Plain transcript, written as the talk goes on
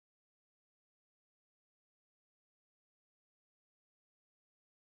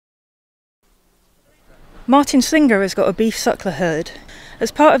Martin Slinger has got a beef suckler herd.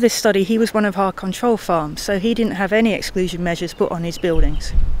 As part of this study, he was one of our control farms, so he didn't have any exclusion measures put on his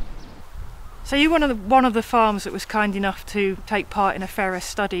buildings. So you're one of the farms that was kind enough to take part in a Defra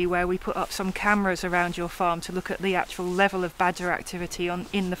study where we put up some cameras around your farm to look at the actual level of badger activity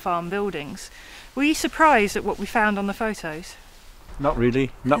in the farm buildings. Were you surprised at what we found on the photos? Not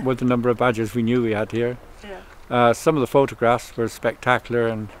really, not with the number of badgers we knew we had here. Yeah. Some of the photographs were spectacular,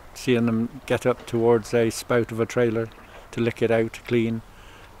 and seeing them get up towards a spout of a trailer to lick it out clean,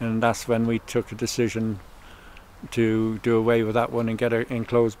 and that's when we took a decision to do away with that one and get an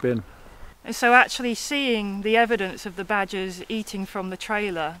enclosed bin. And so actually seeing the evidence of the badgers eating from the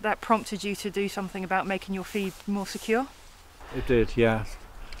trailer, that prompted you to do something about making your feed more secure? It did, yeah.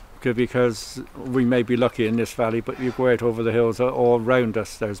 Because we may be lucky in this valley, but you go out over the hills all around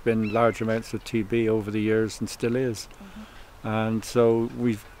us, there's been large amounts of TB over the years and still is. Mm-hmm. And so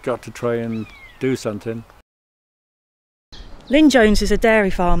we've got to try and do something. Lynn Jones is a dairy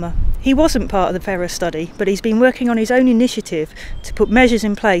farmer. He wasn't part of the Defra study, but he's been working on his own initiative to put measures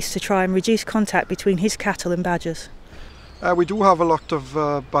in place to try and reduce contact between his cattle and badgers. We do have a lot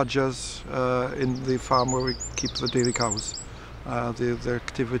of badgers in the farm where we keep the dairy cows. The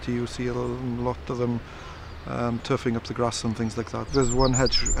activity, you see a lot of them turfing up the grass and things like that. There's one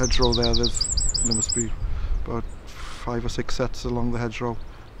hedgerow there, there must be about 5 or 6 sets along the hedgerow,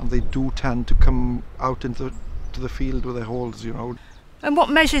 and they do tend to come out into the field with their holes, you know. And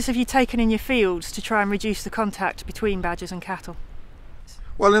what measures have you taken in your fields to try and reduce the contact between badgers and cattle?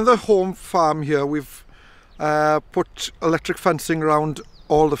 Well, in the home farm here we've put electric fencing around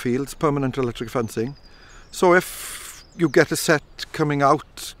all the fields, permanent electric fencing. So if you get a set coming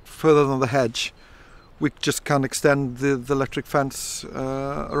out further than the hedge, we just can extend the electric fence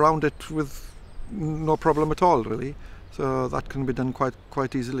around it with no problem at all, really. So that can be done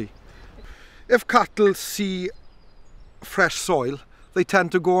quite easily. If cattle see fresh soil, they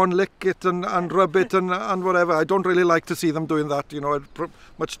tend to go and lick it and rub it and whatever. I don't really like to see them doing that, you know. I'd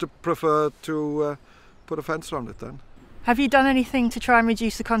much prefer to put a fence around it then. Have you done anything to try and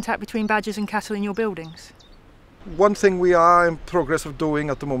reduce the contact between badgers and cattle in your buildings? One thing we are in progress of doing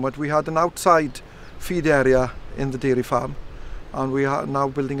at the moment, we had an outside feed area in the dairy farm, and we are now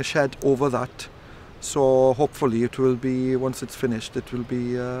building a shed over that. So hopefully it will be, once it's finished, it will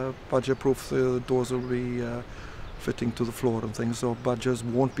be badger proof. The doors will be fitting to the floor and things, so badgers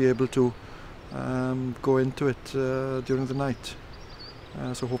won't be able to go into it during the night.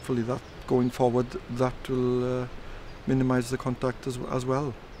 So hopefully that, going forward, that will minimise the contact as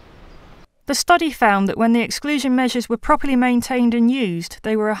well. The study found that when the exclusion measures were properly maintained and used,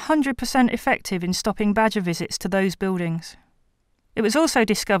 they were 100% effective in stopping badger visits to those buildings. It was also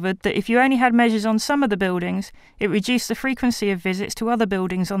discovered that if you only had measures on some of the buildings, it reduced the frequency of visits to other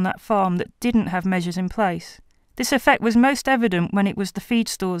buildings on that farm that didn't have measures in place. This effect was most evident when it was the feed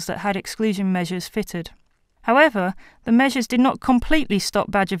stores that had exclusion measures fitted. However, the measures did not completely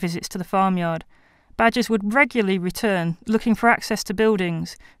stop badger visits to the farmyard. Badgers would regularly return, looking for access to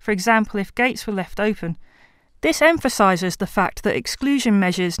buildings, for example if gates were left open. This emphasises the fact that exclusion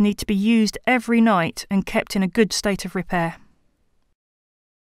measures need to be used every night and kept in a good state of repair.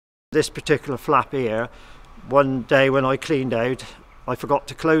 This particular flap here, one day when I cleaned out, I forgot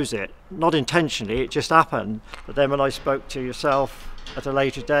to close it. Not intentionally, it just happened. But then when I spoke to yourself at a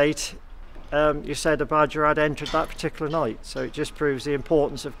later date, you said a badger had entered that particular night. So it just proves the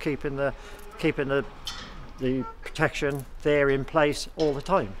importance of keeping the protection there in place all the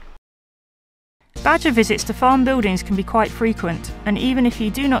time. Badger visits to farm buildings can be quite frequent, and even if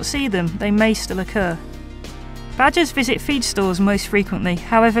you do not see them, they may still occur. Badgers visit feed stores most frequently,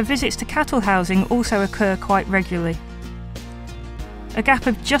 however visits to cattle housing also occur quite regularly. A gap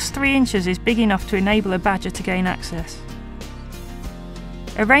of just 3 inches is big enough to enable a badger to gain access.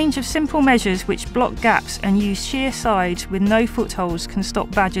 A range of simple measures which block gaps and use sheer sides with no footholds can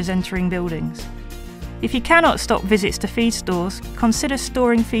stop badgers entering buildings. If you cannot stop visits to feed stores, consider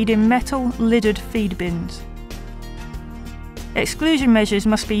storing feed in metal, lidded feed bins. Exclusion measures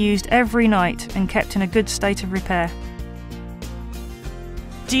must be used every night and kept in a good state of repair.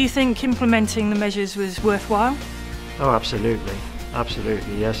 Do you think implementing the measures was worthwhile? Oh, absolutely.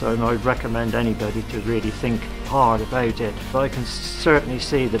 Absolutely, yes. And I'd recommend anybody to really think hard about it. But I can certainly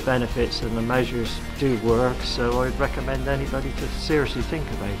see the benefits and the measures do work, so I'd recommend anybody to seriously think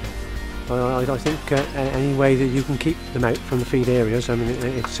about it. I think any way that you can keep them out from the feed areas. I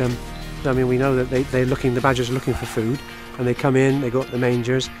mean, we know that the badgers are looking for food, and they come in, they go up the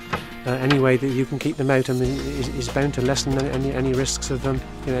mangers. Any way that you can keep them out, is bound to lessen any risks of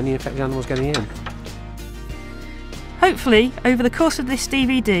any infected animals getting in. Hopefully, over the course of this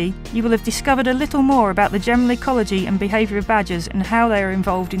DVD, you will have discovered a little more about the general ecology and behaviour of badgers and how they are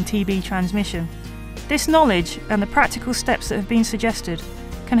involved in TB transmission. This knowledge and the practical steps that have been suggested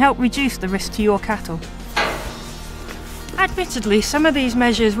can help reduce the risk to your cattle. Admittedly, some of these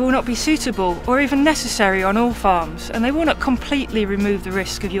measures will not be suitable or even necessary on all farms, and they will not completely remove the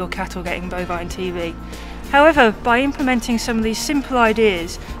risk of your cattle getting bovine TB. However, by implementing some of these simple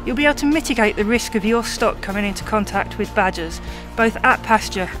ideas, you'll be able to mitigate the risk of your stock coming into contact with badgers, both at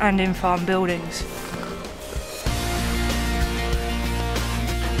pasture and in farm buildings.